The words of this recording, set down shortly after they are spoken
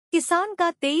किसान का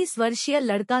 23 वर्षीय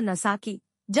लड़का नसाकी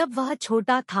जब वह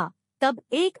छोटा था तब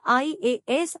एक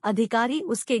आईएएस अधिकारी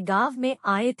उसके गांव में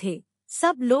आए थे।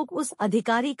 सब लोग उस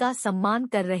अधिकारी का सम्मान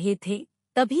कर रहे थे।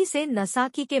 तभी से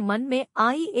नसाकी के मन में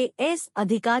आईएएस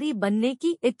अधिकारी बनने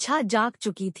की इच्छा जाग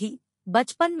चुकी थी।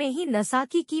 बचपन में ही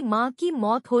नसाकी की मां की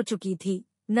मौत हो चुकी थी।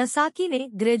 नसाकी ने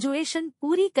ग्रेजुएशन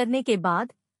पूरी करने के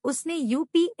बाद उसने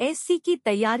यूपीएससी की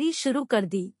तैयारी शुरू कर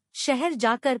दी। शहर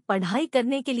जाकर पढ़ाई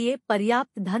करने के लिए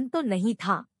पर्याप्त धन तो नहीं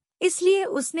था, इसलिए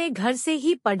उसने घर से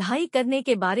ही पढ़ाई करने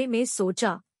के बारे में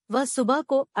सोचा। वह सुबह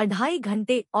को 2.5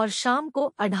 घंटे और शाम को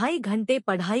 2.5 घंटे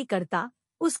पढ़ाई करता।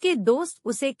 उसके दोस्त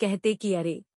उसे कहते कि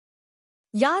अरे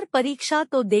यार, परीक्षा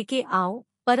तो दे के आओ,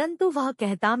 परंतु वह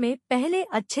कहता मैं पहले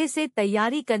अच्छे से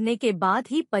तैयारी करने के बाद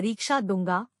ही परीक्षा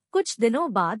दूंगा। कुछ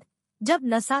दिनों बाद जब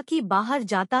नसाकी बाहर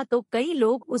जाता तो कई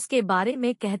लोग उसके बारे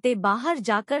में कहते बाहर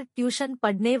जाकर ट्यूशन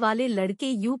पढ़ने वाले लड़के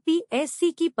यूपीएससी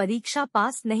की परीक्षा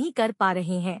पास नहीं कर पा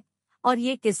रहे हैं और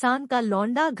ये किसान का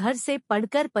लौंडा घर से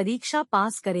पढ़कर परीक्षा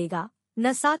पास करेगा।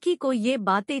 नसाकी को ये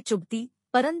बातें चुभती,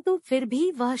 परंतु फिर भी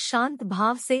वह शांत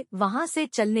भाव से वहां से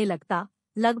चलने लगता।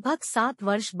 लगभग 7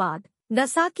 वर्ष बाद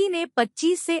नसाकी ने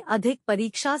 25 से अधिक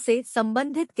परीक्षा से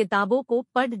संबंधित किताबों को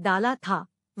पढ़ डाला था।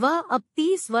 वह अब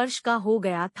 30 वर्ष का हो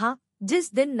गया था।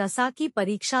 जिस दिन नसाकी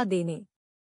परीक्षा देने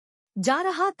जा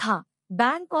रहा था,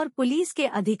 बैंक और पुलिस के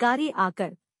अधिकारी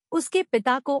आकर उसके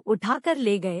पिता को उठाकर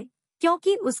ले गए,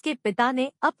 क्योंकि उसके पिता ने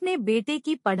अपने बेटे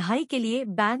की पढ़ाई के लिए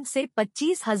बैंक से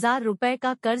 25,000 रुपए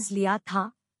का कर्ज लिया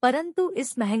था, परंतु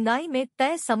इस महंगाई में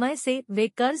तय समय से वे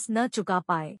कर्ज न चुका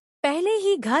पाए। पहले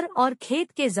ही घर और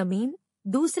खेत के जमीन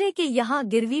दूसरे के यहाँ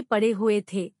गिरवी पड़े हुए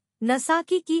थे।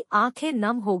 नसाकी की आंखें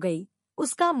नम हो गई,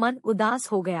 उसका मन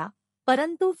उदास हो गया,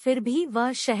 परंतु फिर भी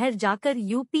वह शहर जाकर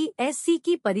यूपीएससी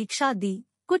की परीक्षा दी।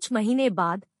 कुछ महीने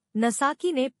बाद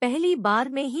नसाकी ने पहली बार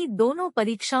में ही दोनों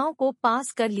परीक्षाओं को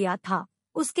पास कर लिया था।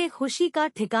 उसके खुशी का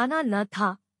ठिकाना न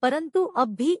था, परंतु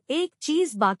अब भी एक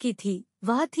चीज बाकी थी,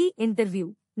 वह थी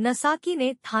इंटरव्यू। नसाकी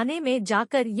ने थाने में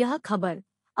जाकर यह खबर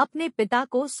अपने पिता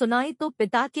को सुनाई तो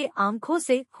पिता के आंखों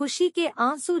से खुशी के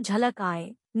आंसू झलक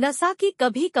आए। नसाकी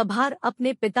कभी कभार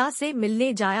अपने पिता से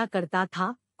मिलने जाया करता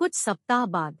था। कुछ सप्ताह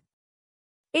बाद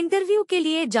इंटरव्यू के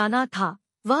लिए जाना था।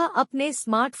 वह अपने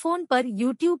स्मार्टफोन पर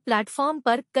यूट्यूब प्लेटफॉर्म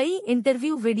पर कई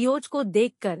इंटरव्यू वीडियोज को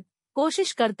देखकर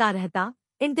कोशिश करता रहता।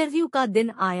 इंटरव्यू का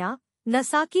दिन आया।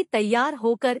 नसाकी तैयार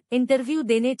होकर इंटरव्यू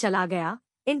देने चला गया।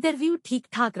 इंटरव्यू ठीक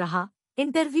ठाक रहा।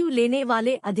 इंटरव्यू लेने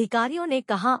वाले अधिकारियों ने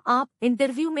कहा आप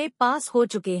इंटरव्यू में पास हो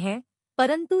चुके हैं,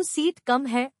 परंतु सीट कम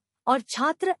है और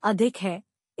छात्र अधिक है,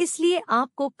 इसलिए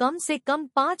आपको कम से कम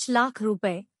 5 लाख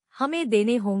रुपए हमें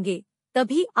देने होंगे,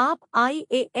 तभी आप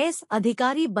आईएएस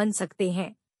अधिकारी बन सकते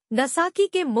हैं। नसाकी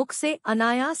के मुख से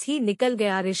अनायास ही निकल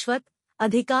गया रिश्वत।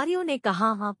 अधिकारियों ने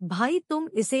कहा हाँ भाई, तुम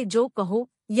इसे जो कहो,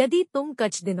 यदि तुम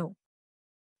कुछ दिनों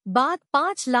बाद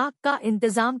 5 लाख का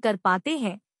इंतजाम कर पाते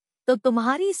हैं तो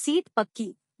तुम्हारी सीट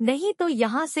पक्की, नहीं तो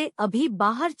यहाँ से अभी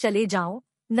बाहर चले जाओ।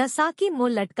 नसाकी मुंह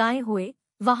लटकाए हुए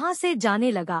वहां से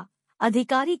जाने लगा।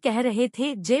 अधिकारी कह रहे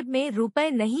थे जेब में रुपए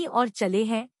नहीं और चले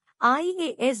हैं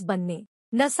आईएएस बनने।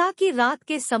 नसाकी रात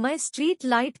के समय स्ट्रीट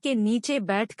लाइट के नीचे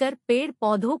बैठकर पेड़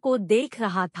पौधों को देख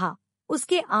रहा था।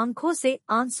 उसके आंखों से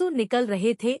आंसू निकल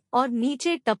रहे थे और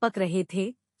नीचे टपक रहे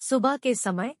थे। सुबह के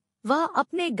समय वह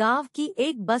अपने गांव की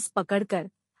एक बस पकड़कर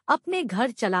अपने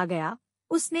घर चला गया।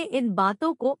 उसने इन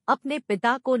बातों को अपने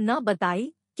पिता को न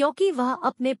बताई, क्योंकि वह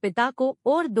अपने पिता को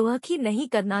और दुखी नहीं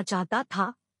करना चाहता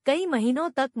था। कई महीनों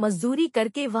तक मजदूरी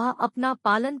करके वह अपना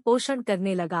पालन पोषण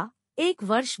करने लगा। 1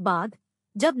 वर्ष बाद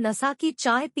जब नसाकी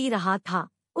चाय पी रहा था,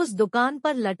 उस दुकान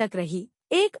पर लटक रही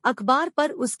एक अखबार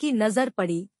पर उसकी नजर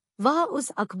पड़ी। वह उस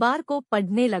अखबार को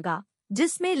पढ़ने लगा,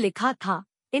 जिसमें लिखा था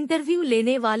इंटरव्यू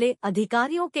लेने वाले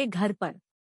अधिकारियों के घर पर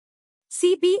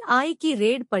सीबीआई की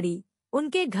रेड पड़ी।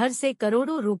 उनके घर से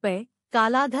करोड़ों रुपए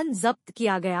कालाधन जब्त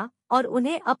किया गया और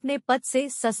उन्हें अपने पद से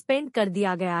सस्पेंड कर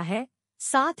दिया गया है।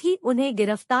 साथ ही उन्हें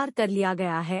गिरफ्तार कर लिया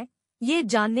गया है। ये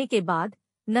जानने के बाद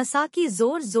नसाकी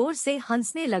जोर जोर से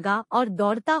हंसने लगा और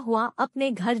दौड़ता हुआ अपने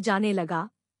घर जाने लगा।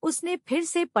 उसने फिर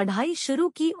से पढ़ाई शुरू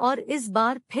की और इस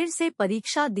बार फिर से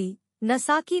परीक्षा दी।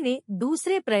 नसाकी ने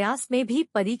दूसरे प्रयास में भी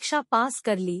परीक्षा पास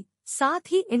कर ली,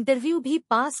 साथ ही इंटरव्यू भी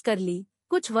पास कर ली।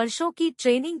 कुछ वर्षों की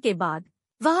ट्रेनिंग के बाद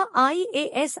वह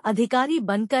आईएएस अधिकारी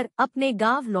बनकर अपने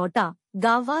गांव लौटा।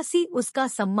 गांववासी उसका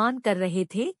सम्मान कर रहे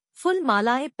थे, फूल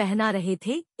मालाएं पहना रहे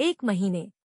थे। 1 महीने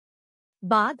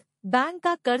बाद बैंक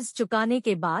का कर्ज चुकाने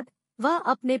के बाद वह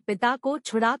अपने पिता को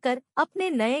छुड़ाकर अपने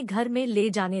नए घर में ले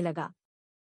जाने लगा।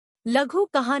 लघु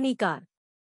कहानीकार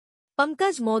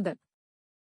Pankaj modak.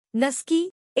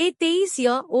 नस्की, a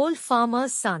 23-year-old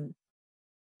farmer's son.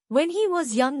 When he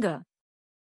was younger,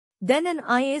 Then an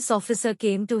IAS officer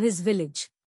came to his village.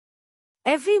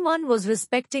 Everyone was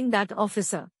respecting that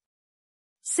officer.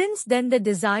 Since then the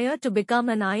desire to become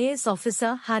an IAS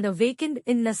officer had awakened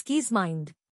in Naski's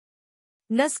mind.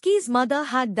 Naski's mother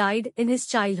had died in his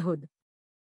childhood.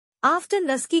 After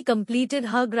Naski completed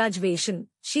her graduation,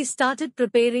 she started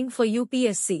preparing for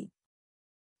UPSC.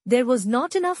 There was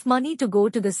not enough money to go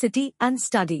to the city and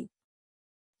study.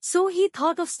 So he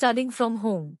thought of studying from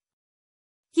home.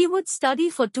 He would study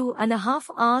for 2.5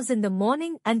 hours in the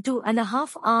morning and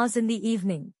 2.5 hours in the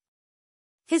evening.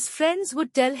 His friends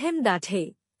would tell him that,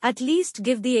 hey, at least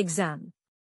give the exam.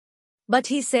 But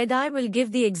he said, I will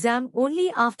give the exam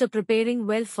only after preparing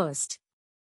well first.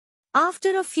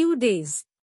 After a few days,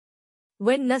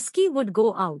 when Naski would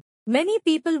go out, many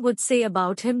people would say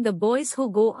about him, the boys who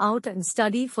go out and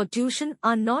study for tuition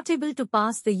are not able to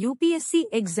pass the UPSC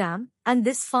exam, and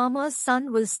this farmer's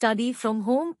son will study from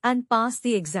home and pass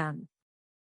the exam.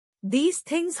 These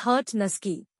things hurt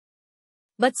Naski.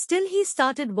 But still he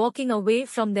started walking away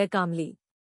from there calmly.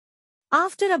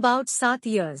 After about 7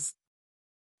 years,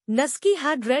 Naski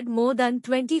had read more than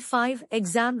 25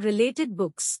 exam-related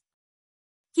books.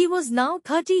 He was now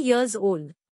 30 years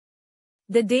old.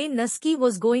 The day Naski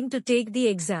was going to take the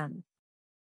exam,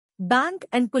 bank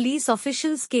and police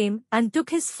officials came and took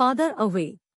his father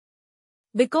away.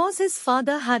 Because his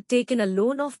father had taken a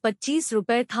loan of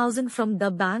 25,000 from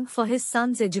the bank for his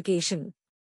son's education.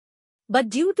 But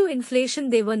due to inflation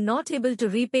they were not able to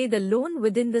repay the loan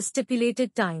within the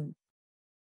stipulated time.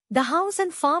 The house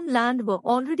and farmland were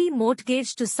already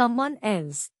mortgaged to someone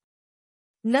else.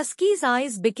 Naski's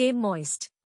eyes became moist.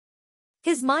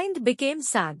 His mind became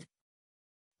sad.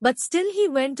 But still he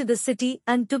went to the city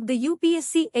and took the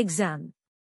UPSC exam.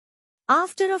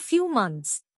 After a few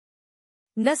months,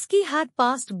 Naski had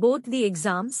passed both the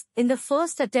exams in the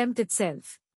first attempt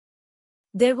itself.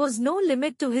 There was no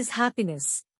limit to his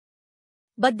happiness.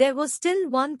 But there was still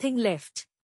one thing left.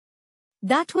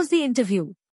 That was the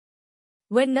interview.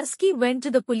 When Naski went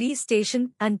to the police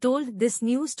station and told this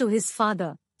news to his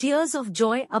father, tears of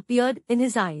joy appeared in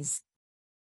his eyes.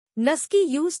 Naski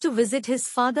used to visit his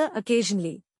father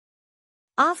occasionally.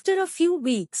 After a few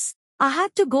weeks, I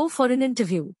had to go for an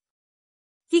interview.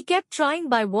 He kept trying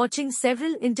by watching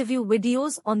several interview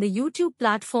videos on the YouTube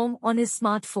platform on his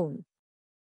smartphone.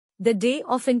 The day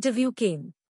of interview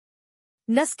came.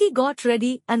 Naski got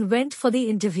ready and went for the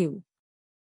interview.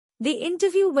 The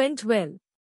interview went well.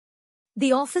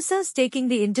 The officers taking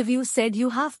the interview said, you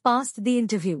have passed the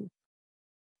interview.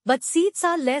 But seats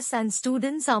are less and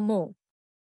students are more.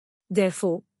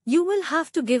 Therefore, you will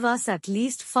have to give us at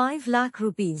least 5 lakh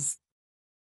rupees.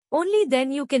 Only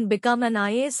then you can become an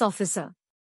IAS officer.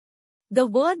 The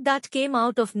word that came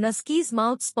out of Naski's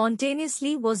mouth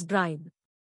spontaneously was bribe.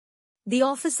 The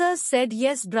officers said,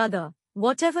 yes brother,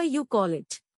 whatever you call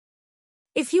it.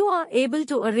 If you are able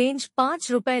to arrange 5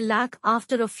 lakh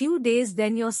after a few days,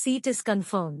 then your seat is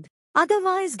confirmed.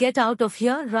 Otherwise get out of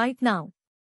here right now.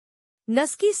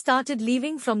 Naski started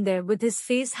leaving from there with his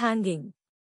face hanging.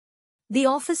 The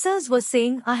officers were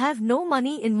saying, I have no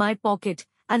money in my pocket,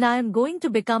 and I am going to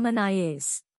become an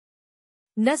IAS.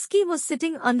 Naski was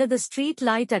sitting under the street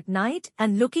light at night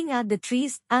and looking at the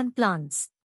trees and plants.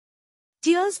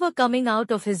 Tears were coming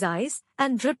out of his eyes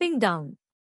and dripping down.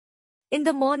 In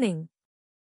the morning,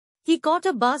 he caught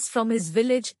a bus from his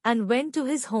village and went to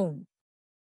his home.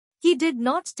 He did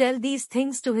not tell these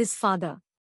things to his father,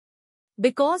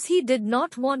 because he did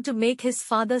not want to make his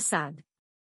father sad.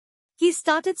 He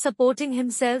started supporting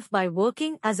himself by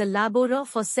working as a laborer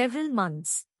for several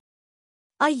months.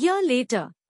 A year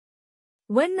later,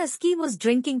 when Naski was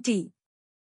drinking tea,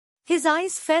 his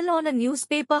eyes fell on a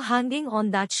newspaper hanging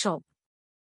on that shop.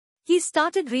 He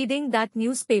started reading that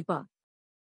newspaper,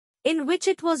 in which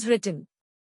it was written,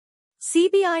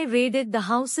 CBI raided the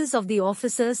houses of the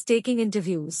officers taking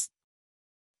interviews.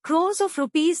 Crores of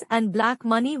rupees and black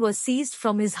money were seized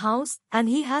from his house and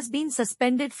he has been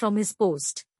suspended from his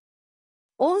post.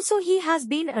 Also he has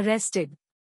been arrested.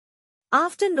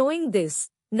 After knowing this,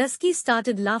 Naski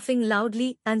started laughing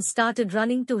loudly and started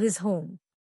running to his home.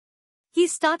 He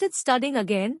started studying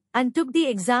again and took the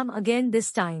exam again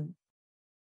this time.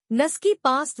 Naski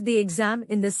passed the exam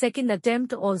in the second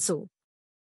attempt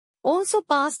also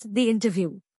passed the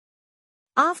interview.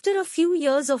 After a few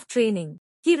years of training,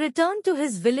 he returned to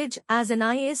his village as an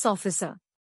IAS officer.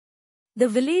 The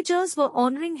villagers were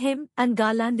honoring him and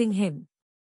garlanding him.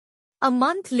 A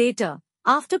month later,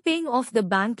 after paying off the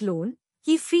bank loan,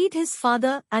 he freed his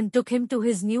father and took him to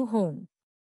his new home.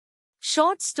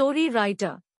 Short story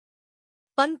writer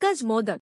Pankaj Modak.